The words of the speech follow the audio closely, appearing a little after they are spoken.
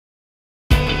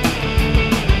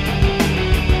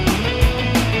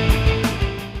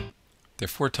There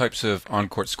are four types of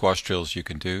on-court squash drills you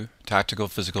can do: tactical,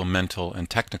 physical, mental, and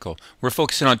technical. We're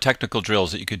focusing on technical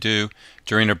drills that you could do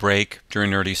during a break,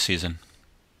 during early season.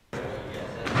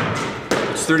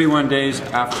 It's 31 days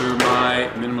after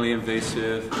my minimally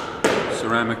invasive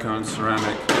ceramic on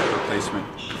ceramic replacement.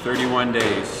 31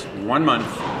 days, 1 month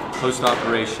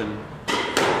post-operation.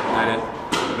 Had it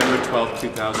November 12th,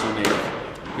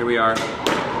 2008. Here we are,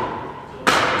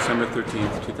 December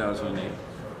 13th, 2008.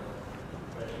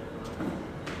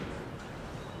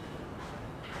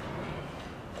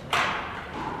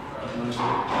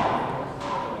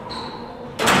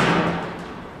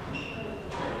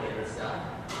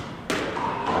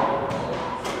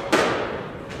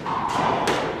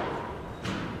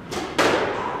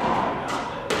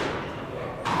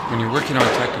 When you're working on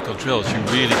technical drills, you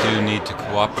really do need to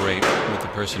cooperate with the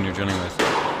person you're drilling with.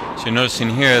 So you're noticing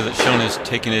here that Shona is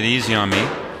taking it easy on me,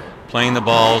 playing the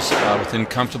balls within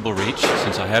comfortable reach,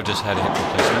 since I have just had a hip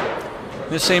replacement.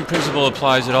 The same principle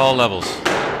applies at all levels.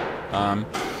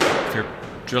 If you're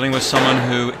drilling with someone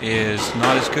who is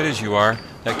not as good as you are,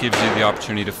 that gives you the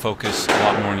opportunity to focus a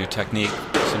lot more on your technique,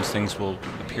 since things will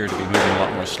appear to be moving a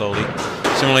lot more slowly.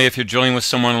 Similarly, if you're drilling with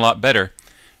someone a lot better,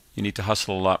 you need to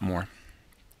hustle a lot more.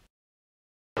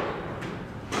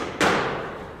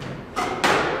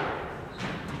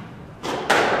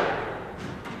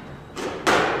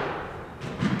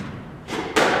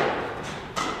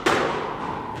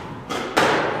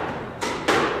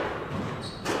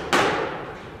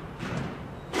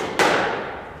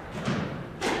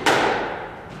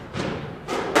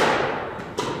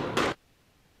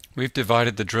 We've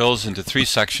divided the drills into 3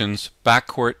 sections: back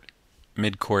court,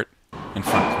 mid court, and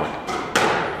front court.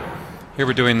 Here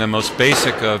we're doing the most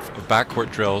basic of back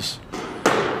court drills: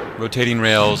 rotating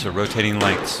rails or rotating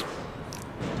lengths.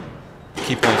 The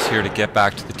key points here to get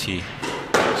back to the tee,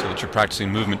 so that you're practicing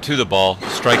movement to the ball,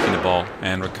 striking the ball,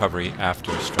 and recovery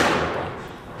after striking the ball.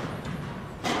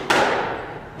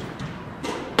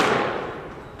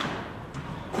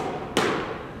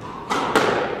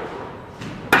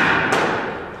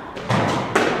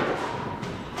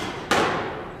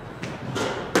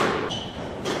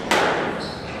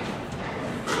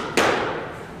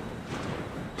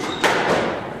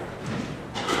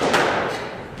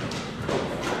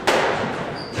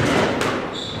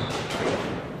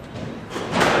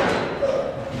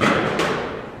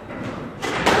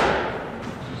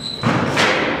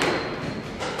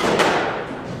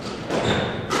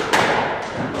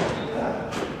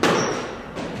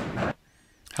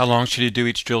 How long should you do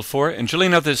each drill for? In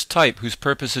drilling of this type, whose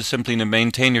purpose is simply to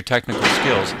maintain your technical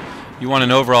skills, you want an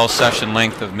overall session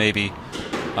length of maybe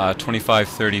 25,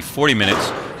 30, 40 minutes,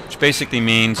 which basically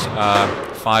means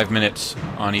 5 minutes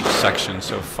on each section.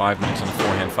 So 5 minutes on the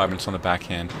forehand, 5 minutes on the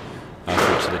backhand for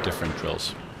each of the different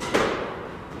drills.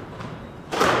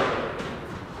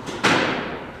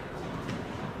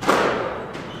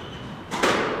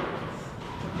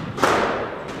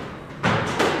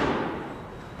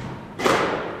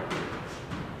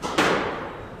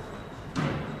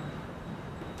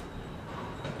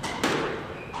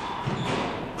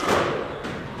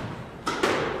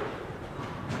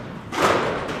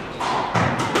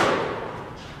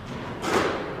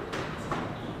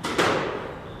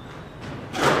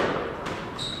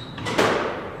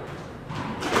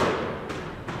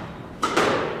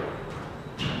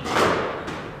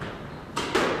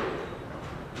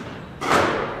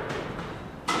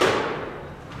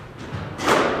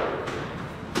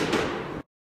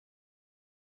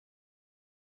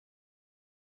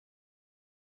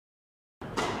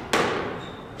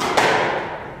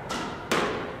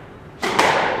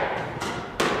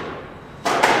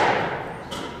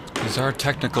 These are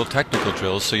technical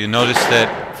drills, so you notice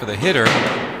that for the hitter,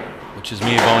 which is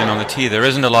me bowling on the tee, there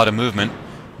isn't a lot of movement.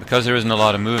 Because there isn't a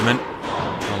lot of movement,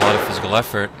 and a lot of physical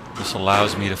effort, this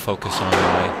allows me to focus on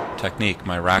my technique,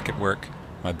 my racket work,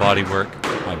 my body work,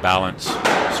 my balance,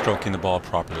 stroking the ball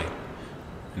properly.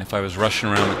 And if I was rushing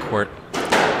around the court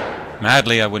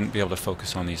madly, I wouldn't be able to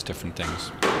focus on these different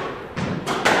things.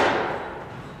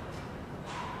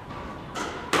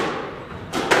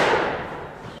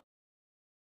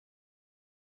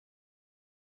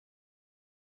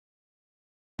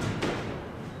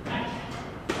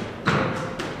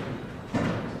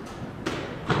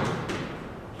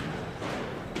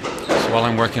 While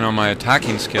I'm working on my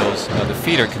attacking skills, the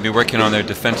feeder can be working on their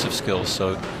defensive skills.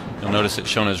 So you'll notice that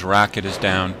Shona's racket is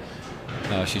down.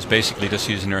 She's basically just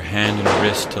using her hand and her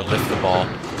wrist to lift the ball.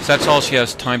 So that's all she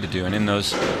has time to do. And in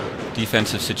those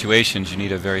defensive situations, you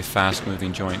need a very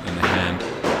fast-moving joint in the hand.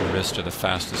 The wrist are the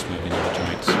fastest moving of the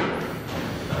joints.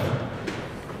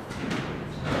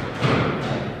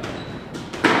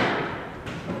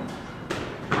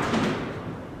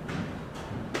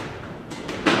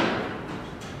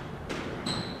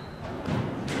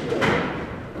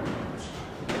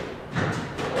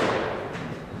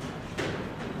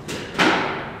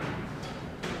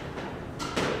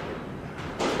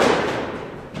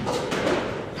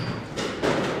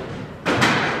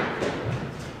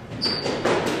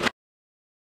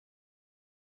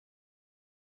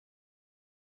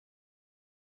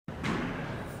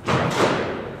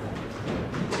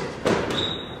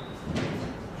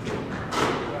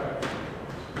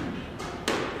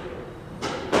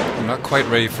 not quite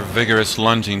ready for vigorous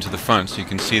lunging to the front, so you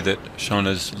can see that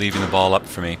Shona's leaving the ball up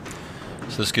for me.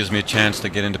 So this gives me a chance to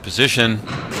get into position,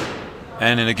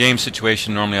 and in a game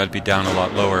situation normally I'd be down a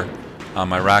lot lower.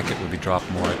 My racket would be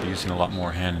dropped more, I'd be using a lot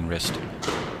more hand and wrist.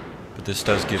 But this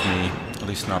does give me at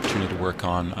least an opportunity to work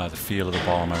on the feel of the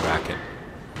ball on my racket.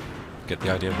 Get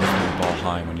the idea of lifting the ball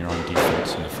high when you're on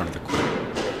defense in the front of the court.